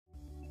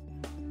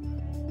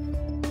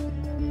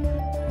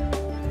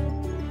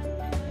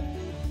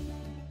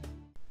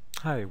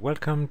Hi,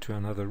 welcome to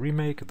another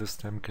remake, this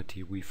time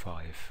Catia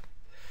V5.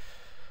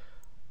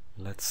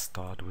 Let's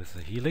start with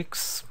the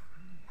helix.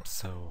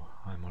 So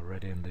I'm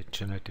already in the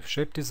generative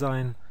shape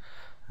design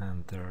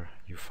and there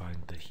you find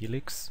the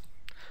helix.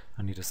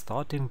 I need a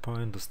starting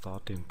point. The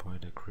starting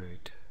point I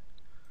create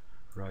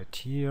right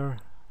here.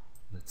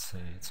 Let's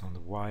say it's on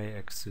the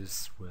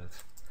y-axis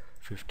with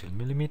 15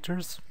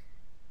 millimeters.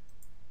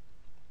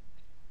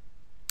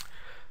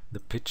 The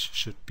pitch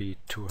should be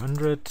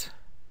 200.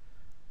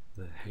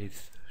 The height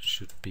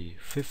should be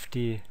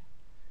 50.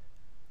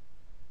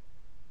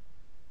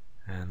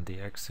 And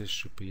the axis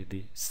should be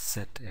the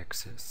Z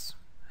axis.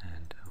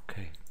 And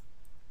okay.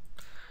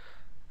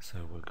 So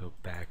we'll go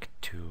back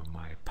to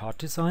my part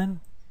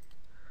design.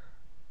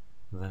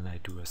 Then I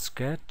do a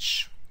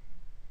sketch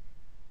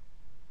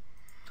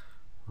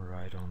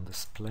right on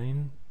this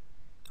plane.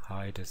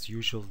 Hide as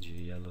usual the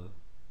yellow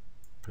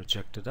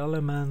projected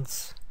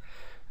elements.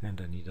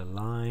 And I need a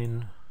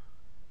line.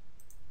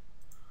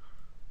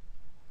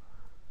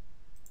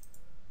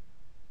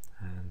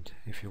 And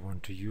if you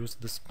want to use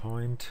this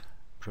point,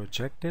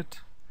 project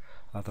it.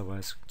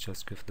 Otherwise,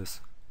 just give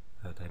this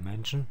a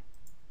dimension.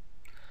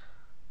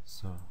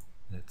 So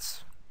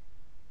it's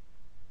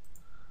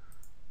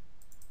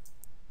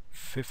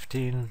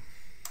 15.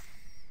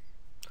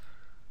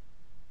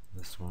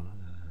 This one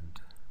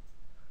and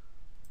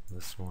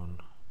this one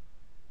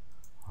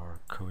are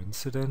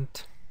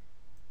coincident.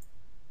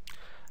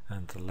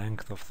 And the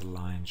length of the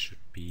line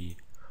should be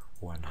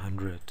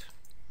 100.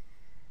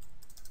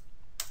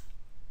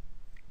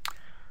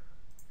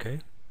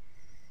 Okay.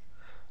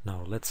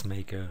 Now let's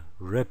make a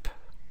rib.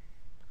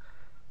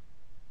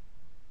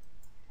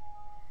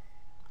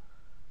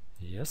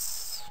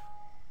 Yes.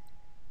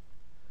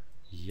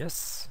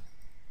 Yes.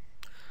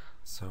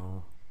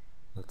 So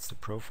that's the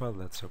profile,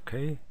 that's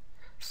okay.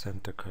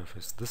 Center curve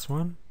is this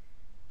one.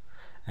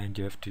 And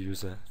you have to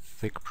use a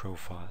thick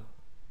profile.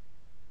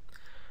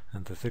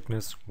 And the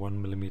thickness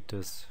 1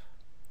 millimeters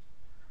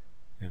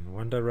in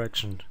one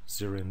direction,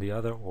 0 in the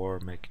other, or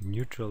make it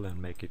neutral and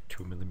make it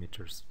 2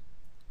 millimeters.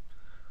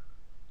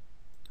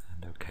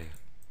 And okay.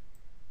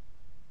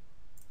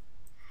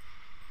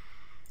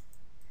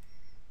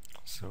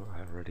 So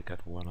I already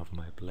got one of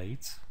my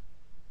blades.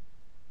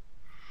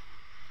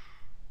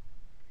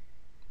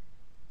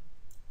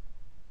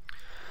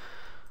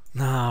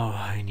 Now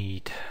I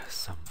need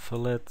some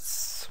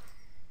fillets.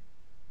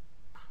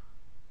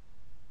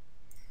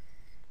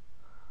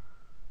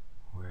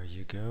 Where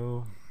you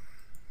go?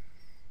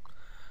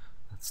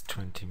 That's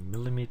 20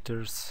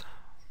 millimeters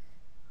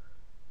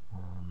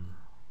on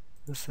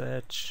this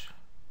edge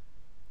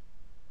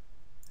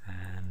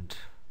and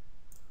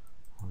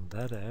on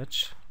that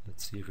edge.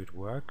 Let's see if it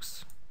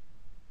works.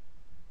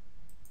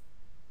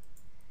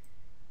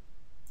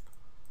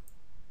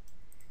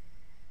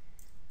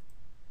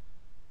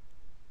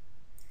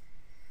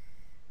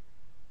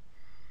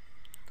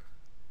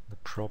 The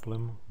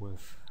problem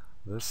with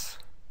this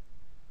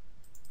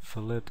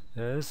fillet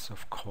is,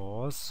 of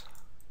course,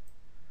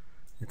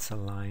 it's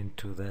aligned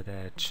to that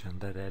edge, and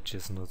that edge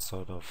is not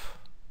sort of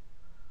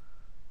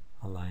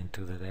aligned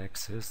to that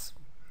axis.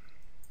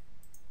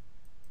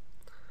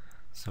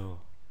 So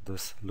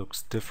this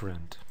looks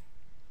different.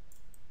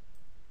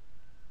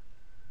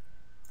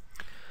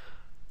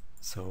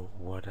 So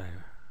what I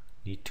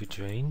need to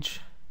change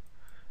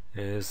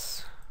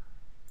is,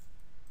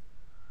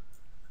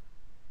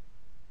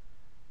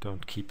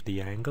 don't keep the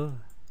angle,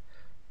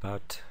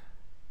 but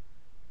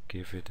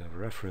give it a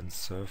reference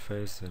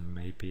surface, and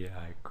maybe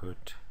I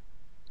could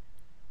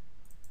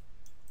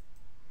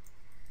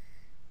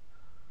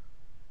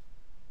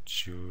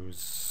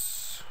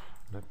choose,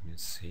 let me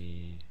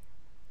see,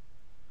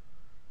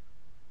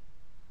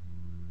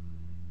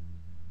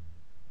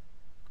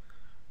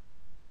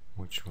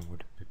 which one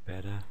would be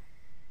better,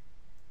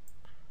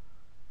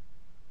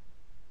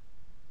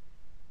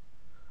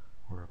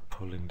 or a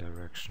pulling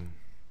direction.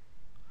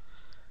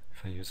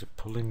 If I use a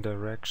pulling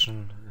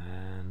direction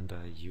and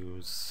I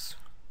use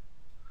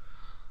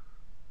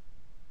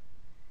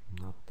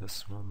not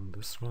this one,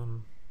 this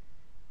one,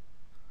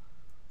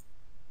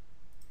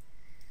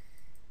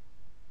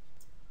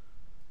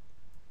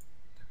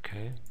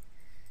 okay,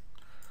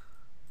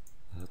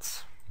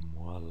 that's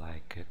more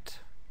like it.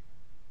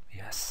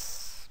 Yes.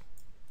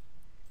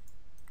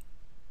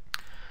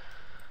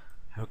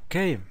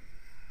 Okay,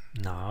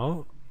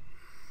 now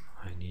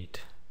I need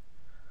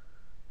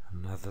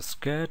another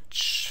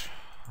sketch.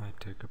 I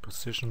take a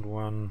positioned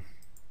one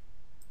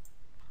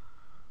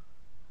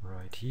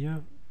right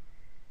here.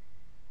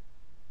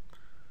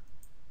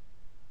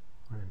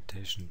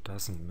 Orientation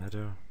doesn't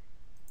matter.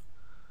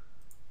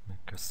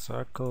 Make a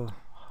circle,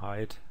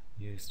 hide,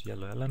 use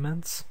yellow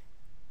elements.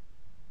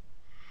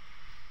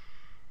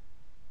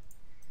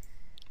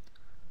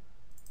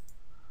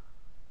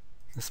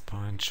 This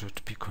point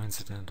should be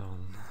coincident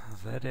on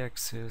that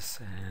axis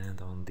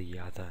and on the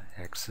other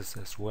axis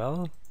as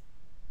well.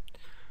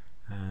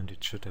 And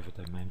it should have a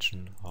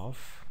dimension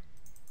of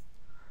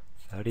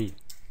 30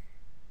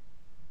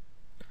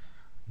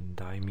 in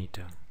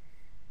diameter.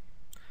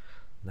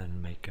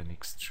 then make an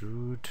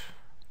extrude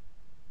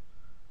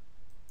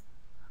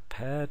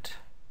pad.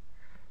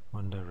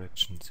 One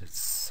direction it's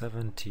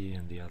 70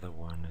 and the other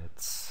one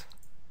it's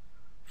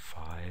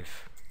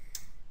 5.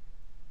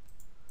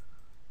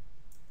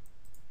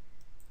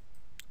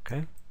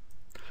 Okay,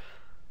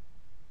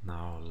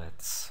 now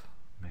let's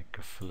make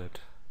a fillet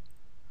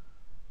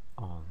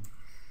on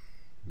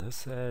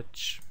this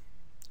edge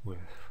with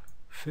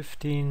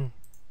 15,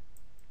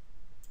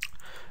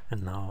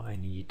 and now I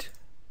need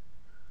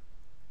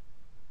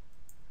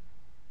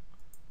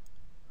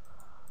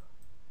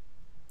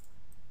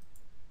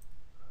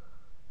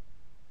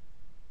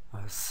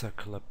a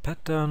circular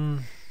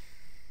pattern,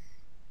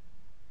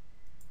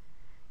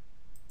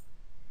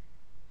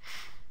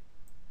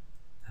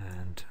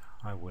 and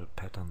I will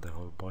pattern the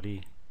whole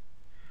body,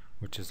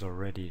 which is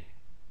already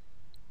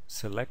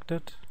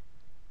selected.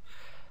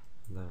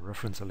 The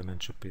reference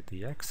element should be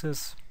the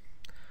axis,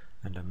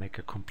 and I make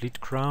a complete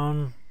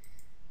crown,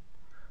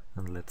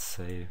 and let's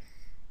say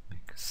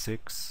make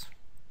 6.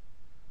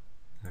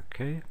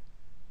 Okay,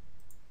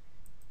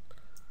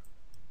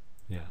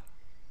 yeah,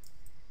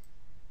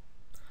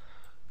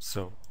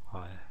 so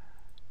I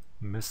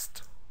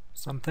missed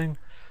something.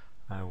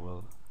 I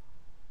will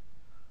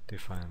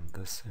define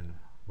this in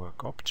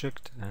work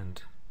object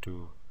and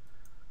do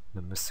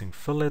the missing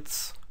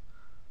fillets.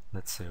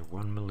 Let's say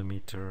 1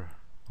 millimeter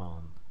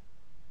on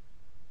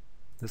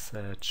this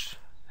edge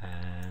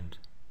and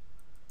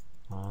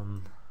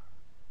on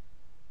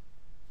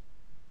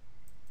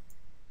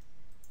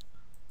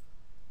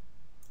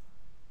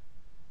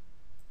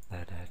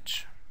that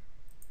edge.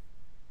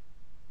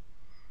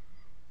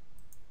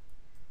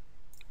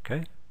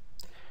 Okay,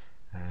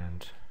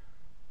 and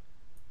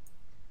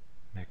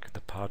make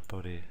the part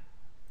body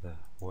the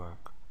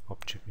work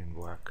object in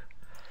work,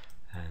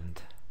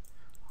 and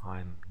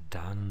I'm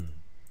done.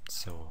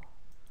 So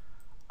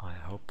I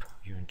hope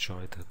you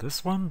enjoyed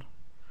this one.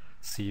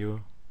 See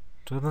you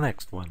to the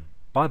next one.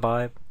 Bye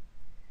bye.